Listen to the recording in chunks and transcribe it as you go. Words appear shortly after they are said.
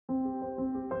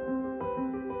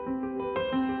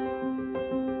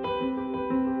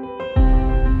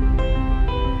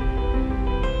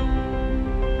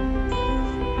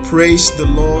Praise the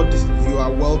Lord. You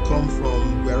are welcome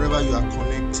from wherever you are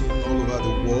connecting all over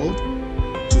the world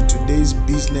to today's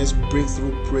business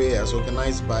breakthrough prayers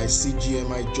organized by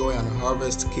CGMI Joy and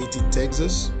Harvest, Katy,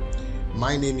 Texas.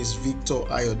 My name is Victor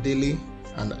Ayodele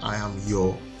and I am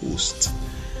your host.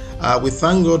 We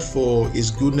thank God for His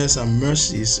goodness and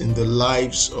mercies in the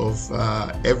lives of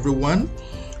everyone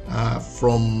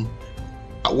from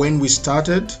when we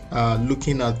started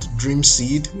looking at Dream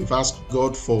Seed. We've asked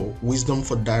God for wisdom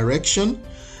for direction,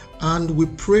 and we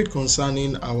prayed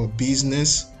concerning our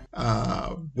business,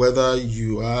 whether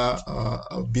you are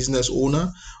a business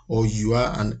owner or you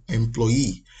are an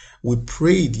employee. We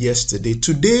prayed yesterday.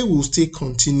 Today we'll still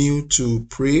continue to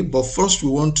pray, but first we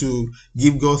want to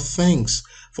give God thanks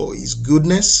for His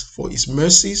goodness, for His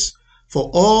mercies, for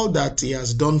all that He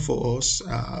has done for us,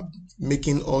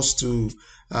 making us to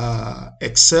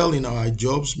excel in our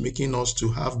jobs, making us to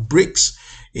have breaks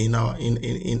in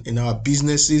our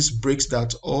businesses, breaks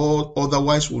that all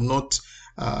otherwise will not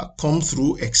come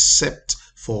through except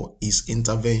for His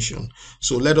intervention.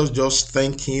 So let us just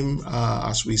thank Him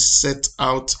as we set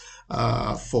out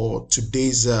for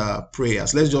today's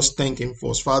prayers. Let's just thank Him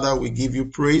first. Father, we give you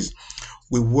praise.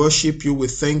 We worship you. We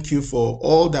thank you for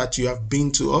all that you have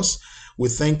been to us. We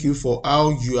thank you for how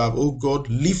you have, oh God,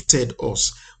 lifted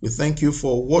us. We thank you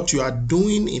for what you are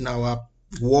doing in our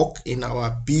work, in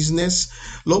our business.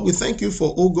 Lord, we thank you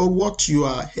for, oh God, what you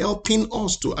are helping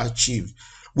us to achieve.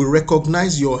 We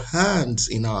recognize your hands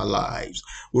in our lives.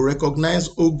 We recognize,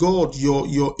 oh God,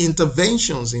 your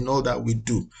interventions in all that we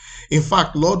do. In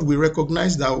fact, Lord, we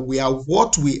recognize that we are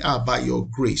what we are by your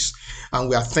grace, and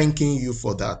we are thanking you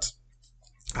for that.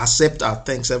 Accept our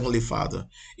thanks, Heavenly Father.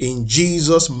 In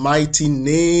Jesus' mighty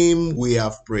name we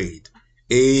have prayed.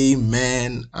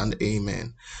 Amen and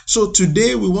amen. So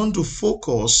today we want to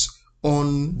focus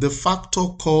on the factor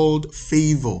called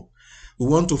favor. We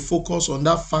want to focus on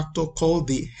that factor called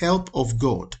the help of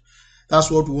God. That's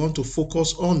what we want to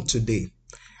focus on today.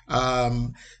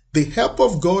 The help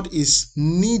of God is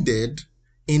needed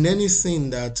in anything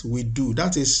that we do.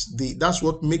 That's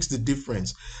what makes the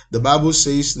difference. The Bible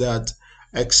says that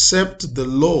except the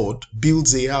Lord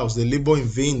builds a house, they labor in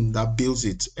vain that builds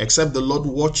it. Except the Lord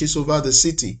watches over the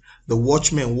city, the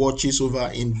watchman watches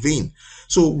over in vain.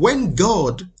 So when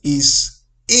God is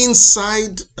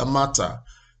inside the matter,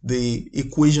 the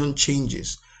equation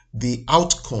changes. The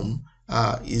outcome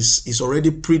is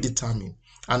already predetermined.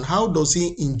 And how does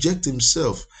He inject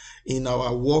Himself in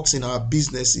our works, in our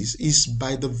businesses? Is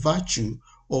by the virtue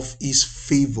of His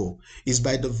favor, is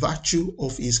by the virtue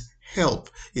of His help,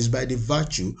 is by the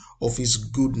virtue of His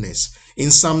goodness. In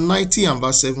Psalm 90 and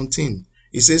verse 17,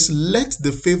 it says, "Let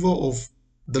the favor of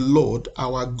the Lord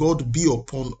our God be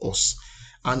upon us,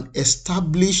 and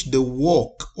establish the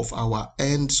work of our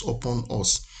hands upon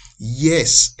us."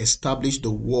 Yes, establish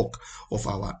the work of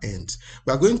our hands.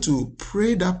 We are going to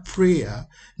pray that prayer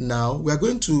now. We are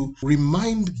going to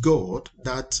remind God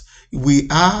that we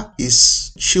are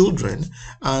His children,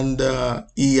 and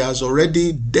He has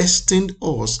already destined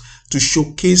us to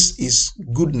showcase His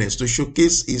goodness, to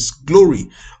showcase His glory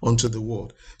unto the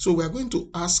world. So we are going to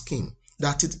ask Him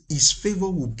that His favor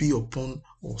will be upon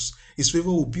us. His favor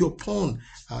will be upon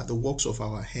the works of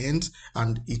our hands,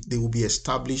 and they will be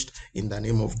established in the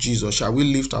name of Jesus. Shall we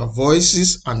lift our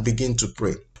voices and begin to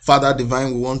pray? Father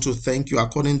divine, we want to thank you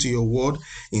according to your word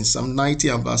in Psalm 90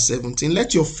 and verse 17.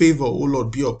 Let your favor, O Lord,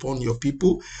 be upon your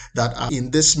people that are in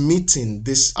this meeting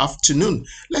this afternoon.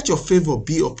 Let your favor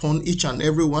be upon each and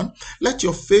every one. Let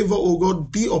your favor, O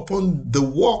God, be upon the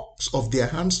works of their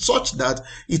hands, such that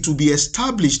it will be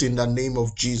established in the name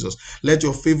of Jesus. Let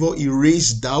your favor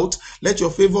erase doubt. Let your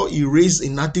favor erase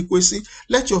inadequacy.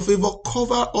 Let your favor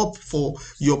cover up for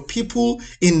your people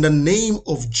in the name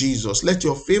of Jesus. Let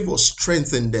your favor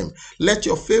strengthen them. Let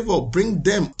your favor bring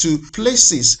them to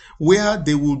places where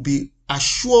they will be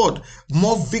assured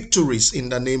more victories in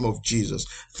the name of Jesus.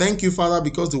 Thank you, Father,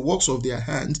 because the works of their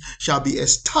hands shall be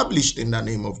established in the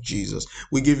name of Jesus.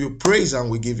 We give you praise and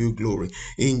we give you glory.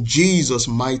 In Jesus'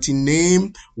 mighty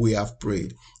name we have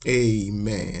prayed.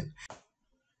 Amen.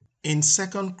 In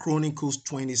 2 Chronicles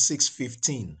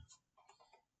 26:15,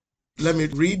 let me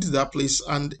read that place.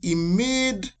 "And he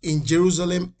made in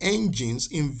Jerusalem engines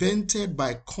invented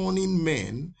by cunning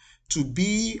men to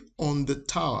be on the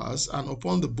towers and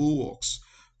upon the bulwarks,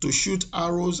 to shoot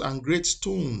arrows and great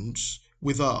stones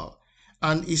withal.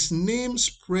 And his name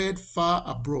spread far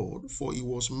abroad, for he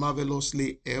was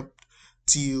marvelously helped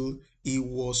till he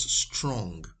was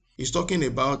strong." He's talking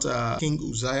about King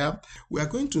Uzziah. We are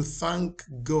going to thank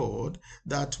God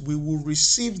that we will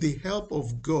receive the help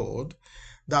of God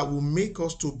that will make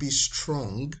us to be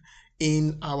strong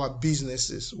in our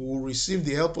businesses. We will receive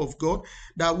the help of God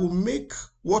that will make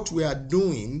what we are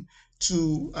doing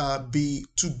to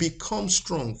become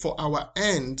strong, for our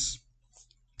ends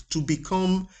to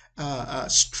become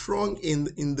strong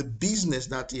in the business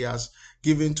that He has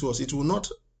given to us. It will not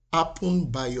happen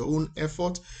by your own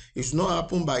effort. It will not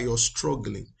happen by your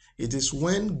struggling. It is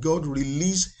when God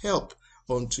release help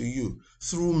unto you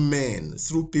through men,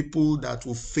 through people that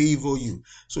will favor you.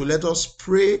 So let us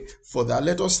pray for that.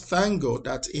 Let us thank God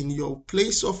that in your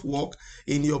place of work,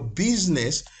 in your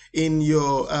business, in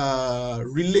your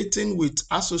relating with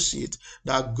associates,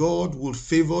 that God will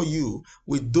favor you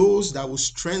with those that will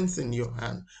strengthen your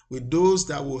hand, with those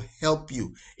that will help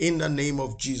you in the name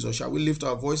of Jesus. Shall we lift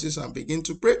our voices and begin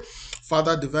to pray?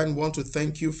 Father divine, we want to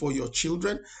thank you for your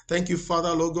children. Thank you,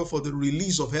 Father, Lord God, for the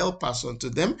release of helpers unto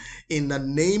them in the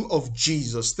name of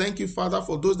Jesus. Thank you, Father,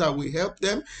 for those that will help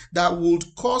them, that would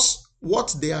cause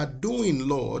what they are doing,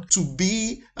 Lord, to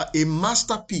be a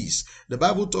masterpiece. The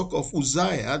Bible talk of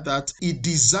Uzziah that he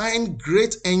designed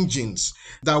great engines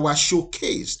that were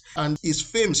showcased and his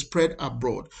fame spread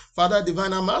abroad. Father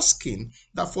divine, I'm asking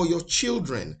that for your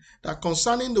children, that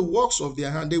concerning the works of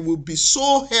their hand, they will be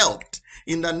so helped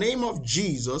in the name of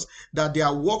Jesus that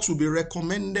their works will be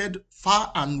recommended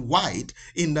far and wide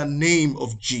in the name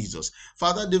of Jesus.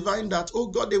 Father divine, that, oh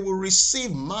God, they will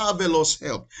receive marvelous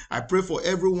help. I pray for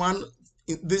everyone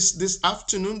this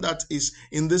afternoon that is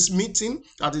in this meeting,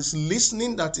 that is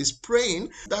listening, that is praying,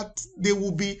 that they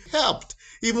will be helped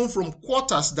even from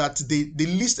quarters that they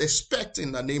least expect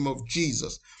in the name of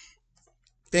Jesus.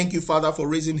 Thank you, Father, for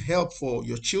raising help for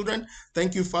your children.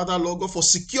 Thank you, Father, Lord God, for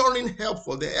securing help,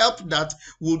 for the help that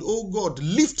would, oh God,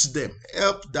 lift them,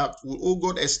 help that would, oh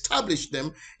God, establish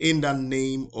them in the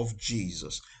name of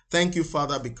Jesus. Thank you,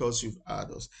 Father, because you've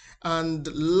heard us. And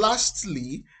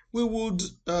lastly, we would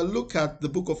look at the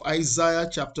book of Isaiah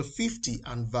chapter 50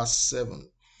 and verse 7.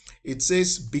 It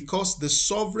says, because the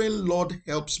sovereign Lord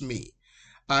helps me,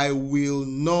 I will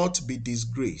not be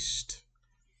disgraced.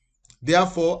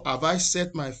 Therefore have I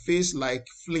set my face like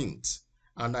flint,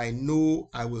 and I know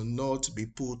I will not be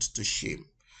put to shame.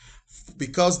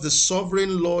 Because the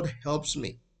sovereign Lord helps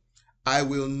me, I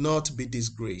will not be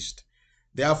disgraced.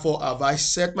 Therefore have I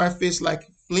set my face like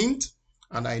flint,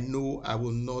 and I know I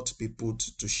will not be put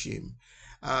to shame.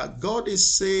 God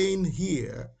is saying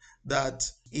here that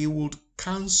He would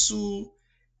cancel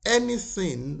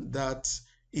anything that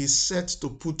is set to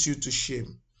put you to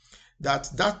shame,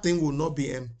 that thing will not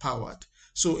be empowered.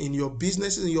 So in your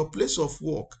businesses, in your place of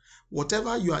work,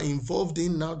 whatever you are involved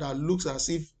in now that looks as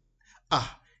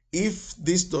if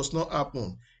this does not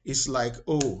happen, it's like,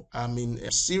 oh, I'm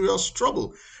in serious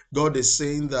trouble. God is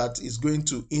saying that He's going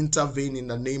to intervene in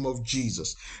the name of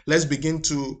Jesus. Let's begin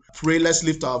to pray. Let's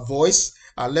lift our voice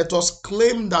and let us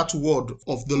claim that word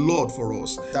of the Lord for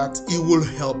us, that He will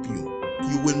help you.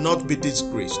 You will not be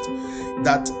disgraced,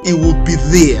 that He will be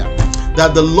there,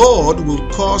 that the Lord will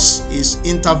cause His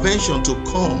intervention to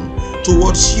come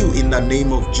towards you in the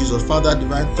name of Jesus. Father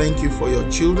divine, thank you for your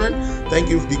children. Thank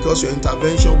you because your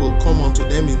intervention will come unto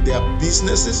them in their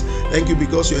businesses. Thank you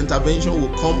because your intervention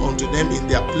will come unto them in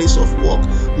their place of work.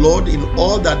 Lord, in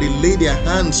all that they lay their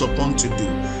hands upon to do,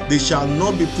 they shall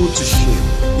not be put to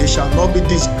shame. They shall not be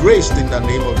disgraced in the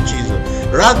name of Jesus.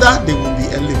 Rather, they will be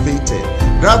elevated.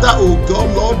 Rather, oh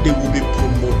God, Lord, they will be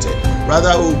promoted.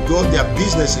 Rather, oh God, their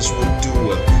businesses will do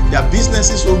well. Their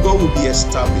businesses, oh God, will be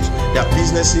established. Their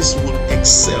businesses will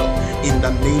excel in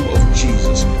the name of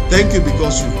Jesus. Thank you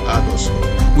because you've heard us.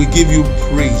 We give you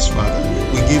praise, Father.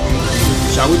 We give you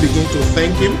praise. Shall we begin to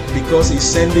thank Him because He's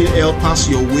sending helpers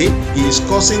your way? He is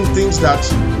causing things that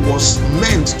was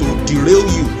meant to derail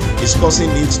you. He's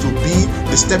causing it to be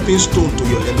the stepping stone to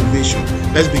your elevation.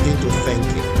 Let's begin to thank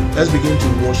Him. Let's begin to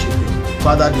worship Him.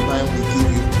 Father divine, we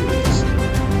give you praise.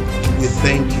 We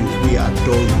thank you. We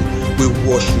adore you. We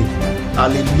worship you.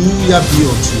 Hallelujah be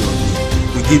unto your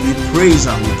name. We give you praise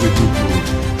and we give you glory.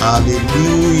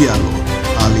 Hallelujah, Lord.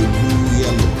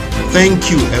 Hallelujah, Lord. Thank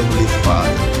you, Heavenly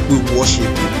Father. We worship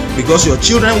you because your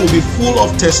children will be full of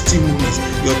testimonies.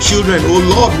 Your children, oh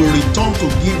Lord, will return to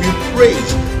give you praise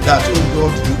that, oh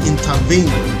God, you intervened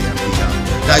on their behalf,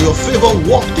 that your favor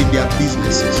walked in their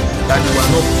businesses, that they were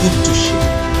not put to shame.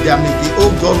 There may be,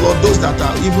 oh God, Lord, those that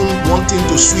are even wanting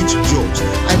to switch jobs.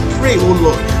 I pray, oh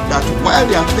Lord, that while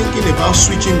they are thinking about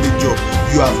switching the job,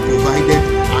 you have provided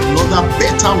another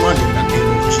better one in the name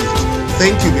of Jesus.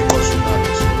 Thank you because you have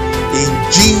us. In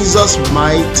Jesus'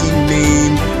 mighty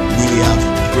name we have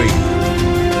prayed.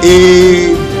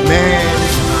 Amen.